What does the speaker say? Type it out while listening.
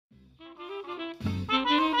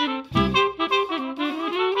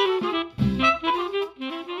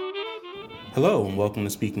Hello, and welcome to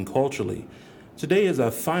Speaking Culturally. Today is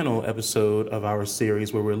our final episode of our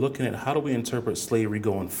series where we're looking at how do we interpret slavery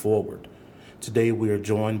going forward. Today we are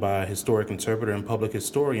joined by historic interpreter and public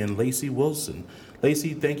historian Lacey Wilson.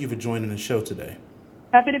 Lacey, thank you for joining the show today.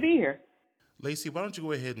 Happy to be here. Lacey, why don't you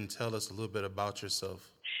go ahead and tell us a little bit about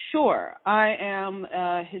yourself? Sure. I am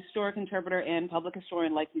a historic interpreter and public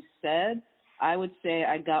historian, like you said. I would say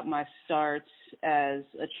I got my start as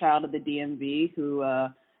a child of the DMV who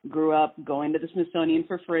grew up going to the Smithsonian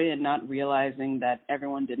for free and not realizing that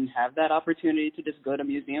everyone didn't have that opportunity to just go to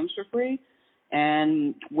museums for free,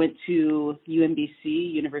 and went to UMBC,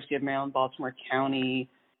 University of Maryland, Baltimore County,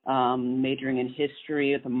 majoring in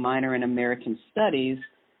history with a minor in American Studies,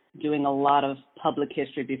 doing a lot of public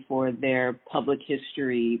history before their public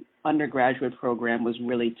history undergraduate program was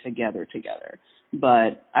really together.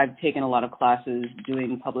 But I've taken a lot of classes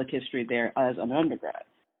doing public history there as an undergrad.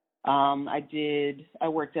 I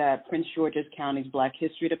worked at Prince George's County's Black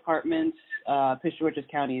History Department, Prince George's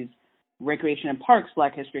County's Recreation and Parks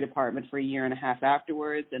Black History Department for a year and a half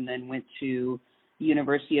afterwards, and then went to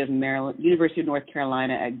University of North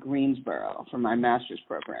Carolina at Greensboro for my master's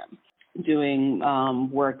program, doing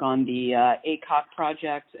work on the ACOC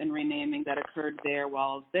project and renaming that occurred there while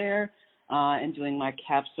I was there, and doing my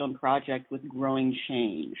capstone project with Growing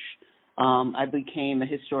Change. I became a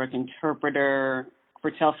historic interpreter for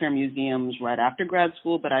Telfair Museums right after grad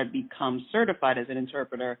school, but I'd become certified as an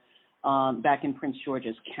interpreter back in Prince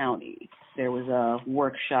George's County. There was a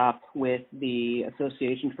workshop with the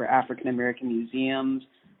Association for African American Museums,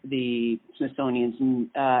 the Smithsonian's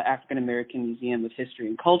African American Museum of History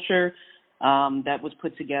and Culture, that was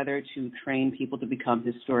put together to train people to become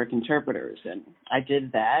historic interpreters. And I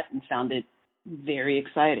did that and found it very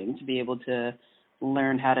exciting to be able to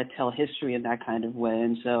learn how to tell history in that kind of way.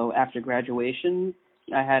 And so after graduation,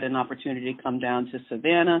 I had an opportunity to come down to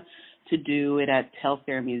Savannah to do it at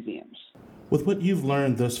Telfair Museums. With what you've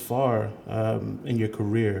learned thus far in your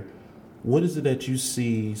career, what is it that you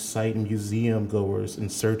see site and museum goers in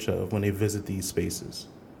search of when they visit these spaces?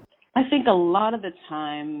 I think a lot of the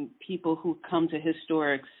time people who come to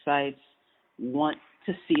historic sites want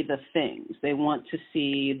to see the things. They want to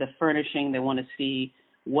see the furnishing. They want to see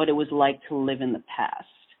what it was like to live in the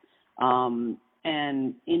past.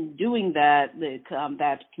 And in doing that,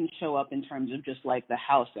 that can show up in terms of just like the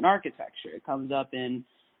house and architecture. It comes up in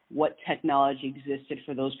what technology existed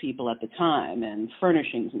for those people at the time and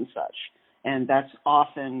furnishings and such. And that's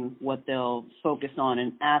often what they'll focus on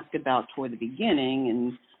and ask about toward the beginning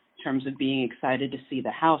in terms of being excited to see the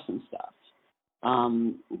house and stuff.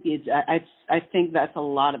 I think that's a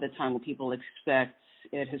lot of the time what people expect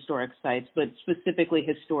at historic sites, but specifically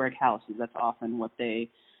historic houses. That's often what they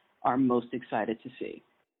are most excited to see.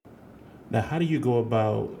 Now, how do you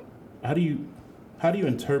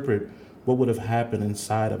interpret what would have happened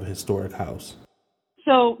inside of a historic house?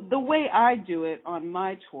 So the way I do it on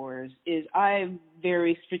my tours is I'm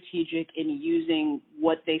very strategic in using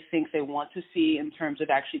what they think they want to see in terms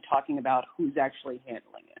of actually talking about who's actually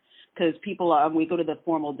handling it. Because people, we go to the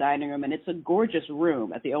formal dining room, and it's a gorgeous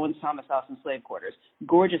room at the Owens Thomas House and Slave Quarters.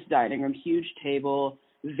 Gorgeous dining room, huge table,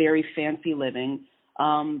 very fancy living.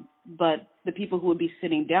 But the people who would be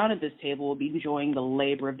sitting down at this table will be enjoying the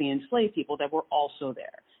labor of the enslaved people that were also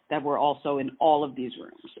there, that were also in all of these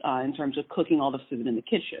rooms, in terms of cooking all the food in the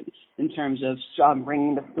kitchen, in terms of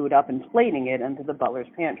bringing the food up and plating it into the butler's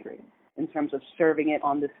pantry, in terms of serving it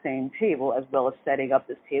on the same table, as well as setting up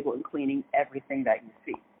this table and cleaning everything that you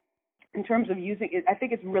see. In terms of using it, I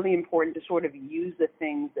think it's really important to sort of use the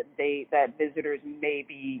things that visitors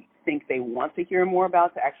maybe think they want to hear more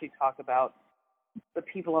about to actually talk about the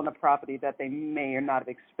people on the property that they may or not have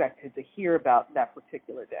expected to hear about that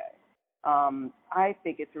particular day. I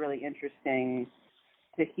think it's really interesting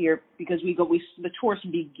to hear because the tour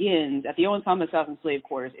begins at the Owens Thomas House and Slave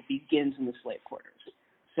Quarters. It begins in the slave quarters.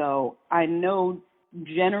 So I know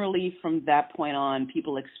generally from that point on,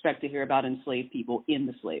 people expect to hear about enslaved people in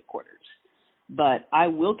the slave quarters. But I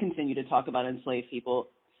will continue to talk about enslaved people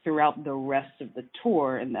throughout the rest of the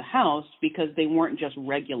tour in the house because they weren't just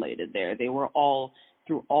regulated there. They were all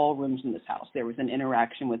through all rooms in this house. There was an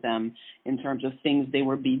interaction with them in terms of things they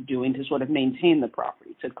were doing to sort of maintain the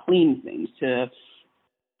property, to clean things, to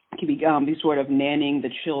be sort of nannying the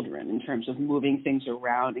children in terms of moving things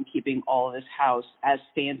around and keeping all of this house as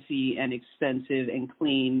fancy and expensive and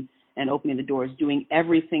clean and opening the doors, doing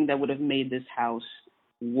everything that would have made this house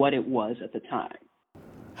what it was at the time.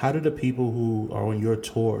 How do the people who are on your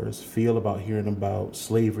tours feel about hearing about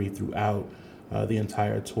slavery throughout the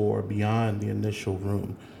entire tour beyond the initial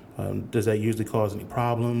room? Does that usually cause any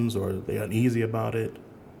problems, or are they uneasy about it?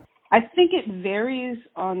 I think it varies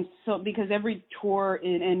because every tour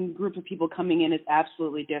and group of people coming in is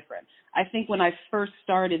absolutely different. I think when I first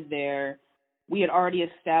started there, we had already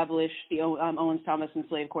established the Owens Thomas and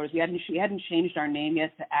slave quarters. We hadn't changed our name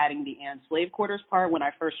yet to adding the and slave quarters part when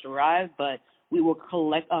I first arrived, but we were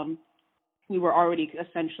already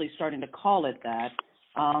essentially starting to call it that.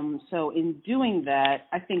 So in doing that,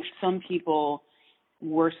 I think some people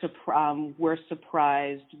were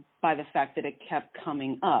surprised by the fact that it kept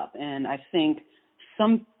coming up, and I think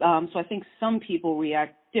some people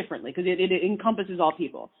react differently because it encompasses all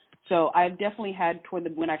people. So I've definitely had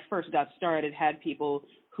when I first got started, had people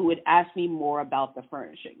who would ask me more about the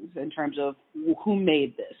furnishings in terms of who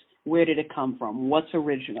made this, where did it come from, what's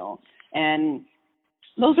original, and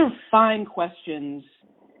those are fine questions.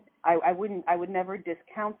 I would never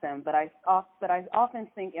discount them, but I often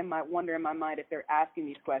wonder in my mind if they're asking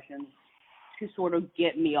these questions to sort of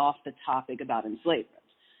get me off the topic about enslavement.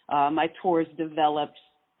 My tours developed,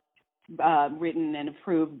 written and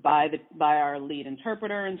approved by our lead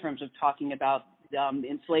interpreter in terms of talking about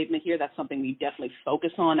enslavement here. That's something we definitely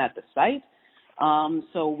focus on at the site.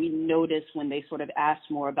 So we notice when they sort of ask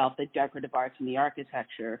more about the decorative arts and the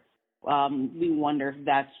architecture, we wonder if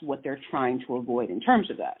that's what they're trying to avoid in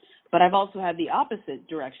terms of that. But I've also had the opposite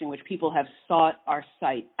direction, which people have sought our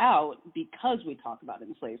site out because we talk about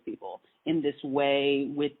enslaved people in this way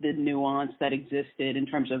with the nuance that existed in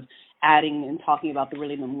terms of adding and talking about the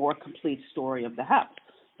more complete story of the house.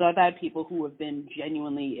 So I've had people who have been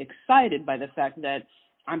genuinely excited by the fact that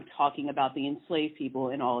I'm talking about the enslaved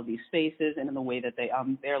people in all of these spaces and in the way that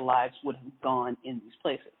their lives would have gone in these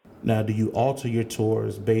places. Now, do you alter your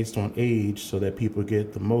tours based on age so that people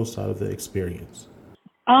get the most out of the experience?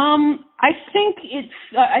 I think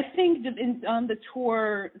the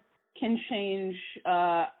tour can change.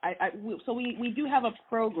 So we do have a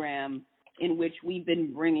program in which we've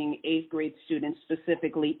been bringing 8th grade students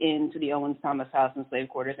specifically into the Owens Thomas House and Slave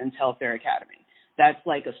Quarters and Telfair Academy. That's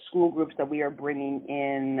like a school groups that we are bringing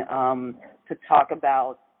in to talk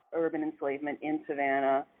about urban enslavement in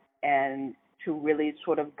Savannah and to really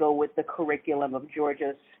sort of go with the curriculum of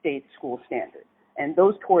Georgia's state school standards. And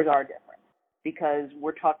those tours are different because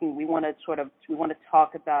we want to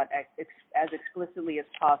talk about as explicitly as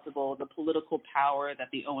possible the political power that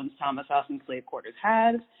the Owens Thomas House and Slave Quarters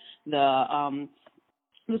has, the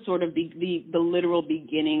sort of the literal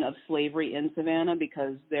beginning of slavery in Savannah,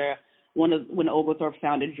 because when Oglethorpe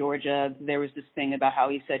founded Georgia, there was this thing about how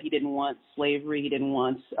he said he didn't want slavery, he didn't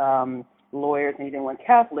want lawyers, and he didn't want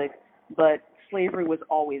Catholics, but slavery was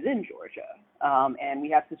always in Georgia. And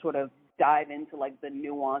we have to sort of dive into like the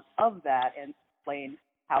nuance of that and explain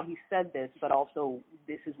how he said this, but also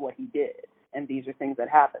this is what he did, and these are things that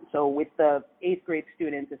happened. So with the 8th grade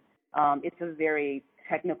students, it's a very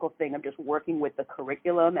technical thing of just working with the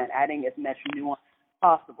curriculum and adding as much nuance as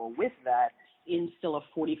possible with that in still a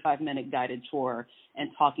 45-minute guided tour and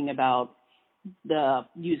talking about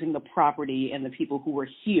using the property and the people who were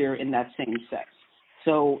here in that same sex.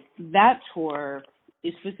 So that tour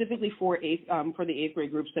is specifically for the 8th grade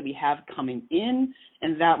groups that we have coming in,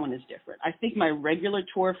 and that one is different. I think my regular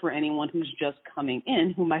tour for anyone who's just coming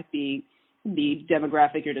in, who might be the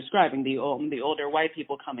demographic you're describing, the older white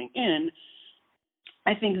people coming in,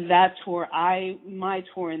 I think that tour, my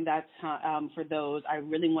tour in that time, for those, I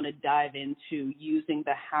really want to dive into using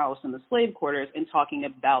the house and the slave quarters and talking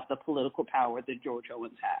about the political power that George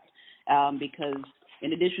Owens had. Because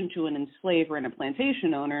in addition to an enslaver and a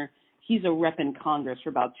plantation owner, he's a rep in Congress for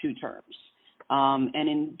about 2 terms.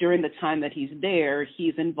 And during the time that he's there,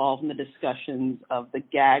 he's involved in the discussions of the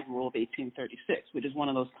gag rule of 1836, which is one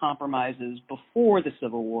of those compromises before the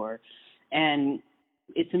Civil War. And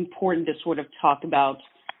it's important to sort of talk about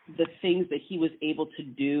the things that he was able to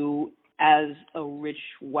do as a rich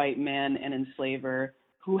white man and enslaver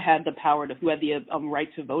who had the right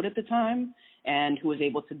to vote at the time and who was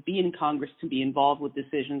able to be in Congress to be involved with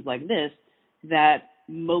decisions like this that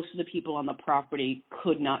most of the people on the property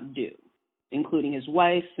could not do, including his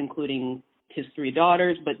wife, including his 3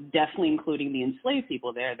 daughters, but definitely including the enslaved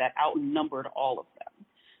people there that outnumbered all of them.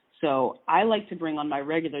 So I like to bring on my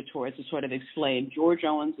regular tours to sort of explain George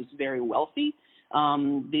Owens is very wealthy.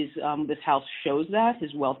 This house shows that.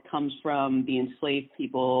 His wealth comes from the enslaved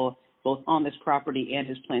people both on this property and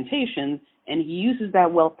his plantations, and he uses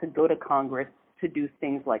that wealth to go to Congress to do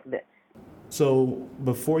things like this. So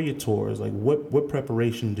before your tours, like what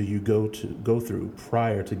preparation do you go through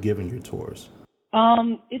prior to giving your tours?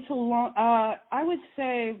 It's a long, I would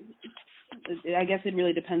say, I guess it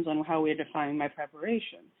really depends on how we're defining my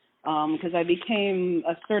preparation. Because I became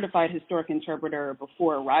a certified historic interpreter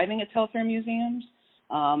before arriving at Telfair Museums.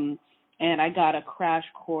 and I got a crash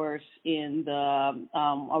course in the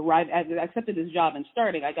I accepted this job and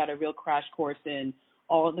starting. I got a real crash course in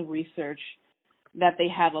all of the research that they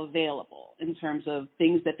have available in terms of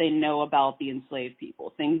things that they know about the enslaved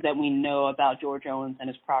people, things that we know about George Owens and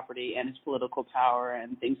his property and his political power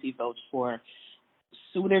and things he votes for.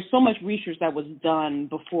 So there's so much research that was done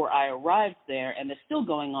before I arrived there, and it's still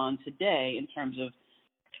going on today in terms of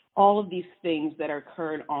all of these things that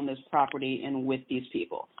occurred on this property and with these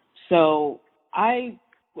people. So I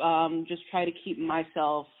just try to keep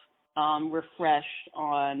myself refreshed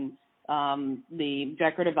on the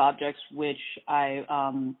decorative objects, which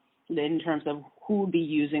in terms of who would be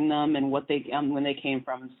using them and what they when they came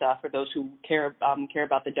from and stuff, for those who care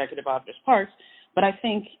about the decorative objects parts. But I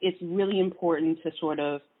think it's really important to sort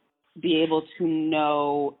of be able to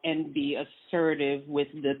know and be assertive with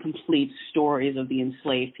the complete stories of the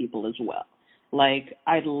enslaved people as well. Like,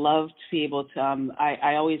 I'd love to be able to.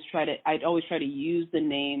 I'd always try to use the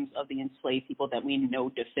names of the enslaved people that we know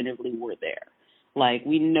definitively were there. Like,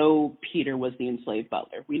 we know Peter was the enslaved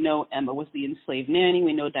butler. We know Emma was the enslaved nanny.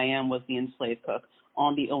 We know Diane was the enslaved cook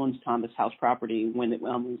on the Owens-Thomas house property when it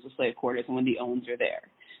was the slave quarters and when the Owens are there.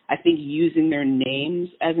 I think using their names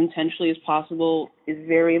as intentionally as possible is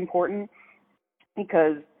very important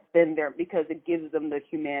because it gives them the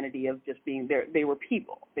humanity of just being there. They were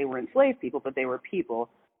people. They were enslaved people, but they were people.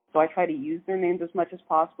 So I try to use their names as much as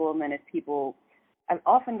possible. And then if people, I've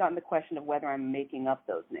often gotten the question of whether I'm making up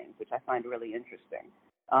those names, which I find really interesting.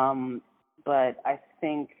 But I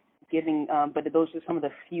think but those are some of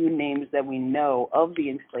the few names that we know of the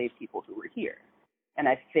enslaved people who were here. And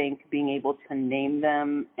I think being able to name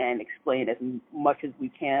them and explain as much as we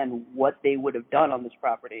can what they would have done on this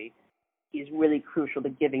property is really crucial to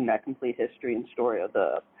giving that complete history and story of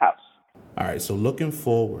the house. All right, so looking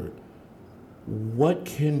forward, what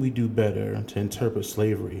can we do better to interpret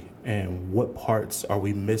slavery, and what parts are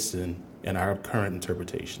we missing in our current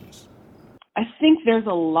interpretations? I think there's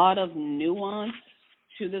a lot of nuance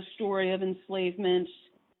to the story of enslavement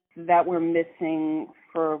that we're missing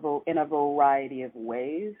in a variety of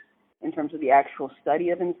ways in terms of the actual study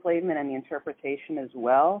of enslavement and the interpretation as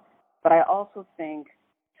well. But I also think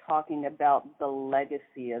talking about the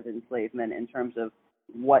legacy of enslavement in terms of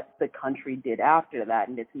what the country did after that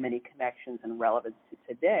and its many connections and relevance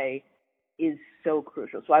to today is so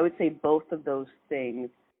crucial. So I would say both of those things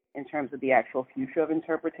in terms of the actual future of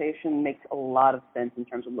interpretation makes a lot of sense in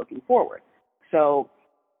terms of looking forward. So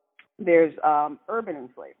there's urban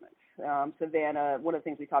enslavement. Savannah, one of the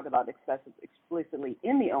things we talk about explicitly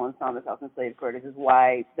in the Owens-Thomas House and Slave Quarters is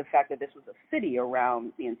why the fact that this was a city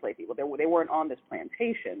around the enslaved people. They weren't on this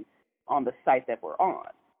plantation on the site that we're on.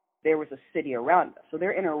 There was a city around us. So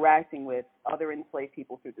they're interacting with other enslaved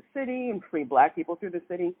people through the city and free black people through the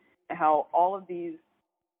city, and how all of these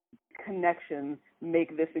connections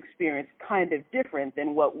make this experience kind of different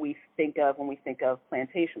than what we think of when we think of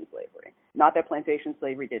plantation slavery. Not that plantation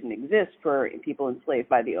slavery didn't exist for people enslaved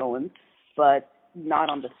by the Owens, but not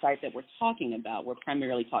on the site that we're talking about. We're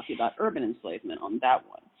primarily talking about urban enslavement on that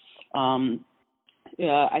one.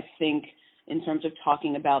 I think in terms of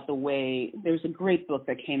talking about the way, there's a great book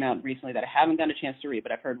that came out recently that I haven't gotten a chance to read,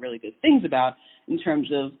 but I've heard really good things about in terms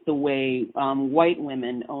of the way white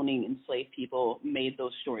women owning enslaved people made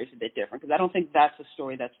those stories a bit different, because I don't think that's a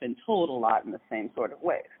story that's been told a lot in the same sort of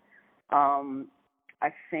ways. I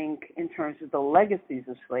think in terms of the legacies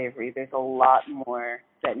of slavery, there's a lot more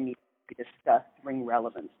that needs to be discussed to bring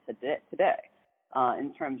relevance today.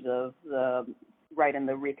 In terms of in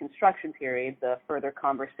the Reconstruction period, the further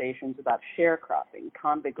conversations about sharecropping,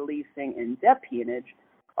 convict leasing, and debt peonage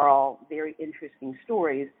are all very interesting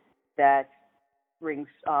stories that bring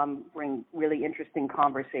really interesting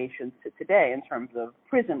conversations to today in terms of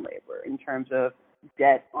prison labor, in terms of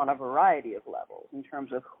debt on a variety of levels, in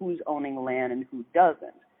terms of who's owning land and who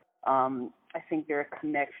doesn't. I think there are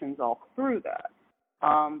connections all through that.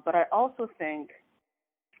 But I also think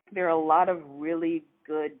there are a lot of really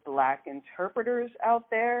good Black interpreters out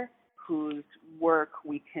there whose work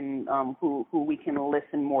we can, who we can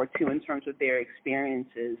listen more to in terms of their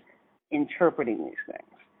experiences interpreting these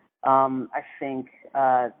things. I think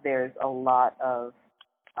there's a lot of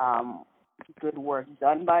good work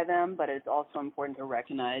done by them, but it's also important to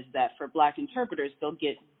recognize that for Black interpreters, they'll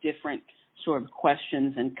get different sort of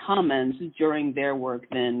questions and comments during their work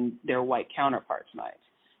than their white counterparts might.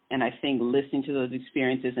 And I think listening to those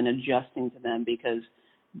experiences and adjusting to them, because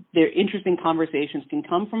their interesting conversations can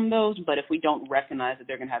come from those, but if we don't recognize that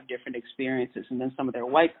they're going to have different experiences and then some of their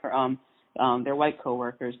white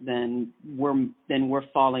coworkers, then we're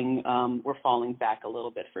falling back a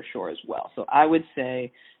little bit for sure as well. So I would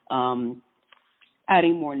say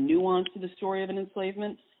adding more nuance to the story of an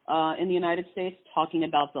enslavement in the United States, talking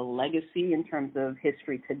about the legacy in terms of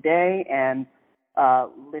history today, and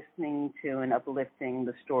listening to and uplifting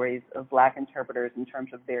the stories of Black interpreters in terms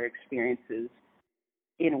of their experiences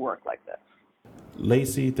in work like this.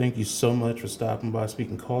 Lacey, thank you so much for stopping by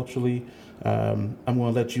Speaking Culturally. I'm going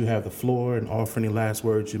to let you have the floor and offer any last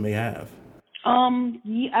words you may have.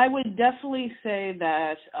 I would definitely say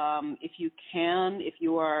that if you can, if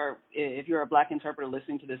you're a Black interpreter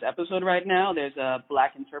listening to this episode right now, there's a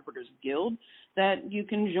Black Interpreters Guild that you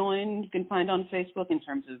can join. You can find on Facebook in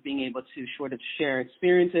terms of being able to sort of share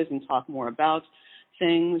experiences and talk more about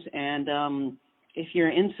things. And if you're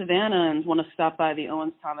in Savannah and want to stop by the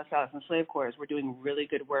Owens Thomas Allison Slave Quarters, we're doing really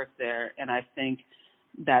good work there, and I think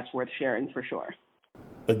that's worth sharing for sure.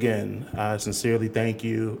 Again, I sincerely thank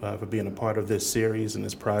you for being a part of this series and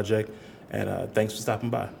this project, and thanks for stopping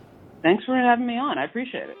by. Thanks for having me on. I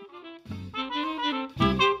appreciate it.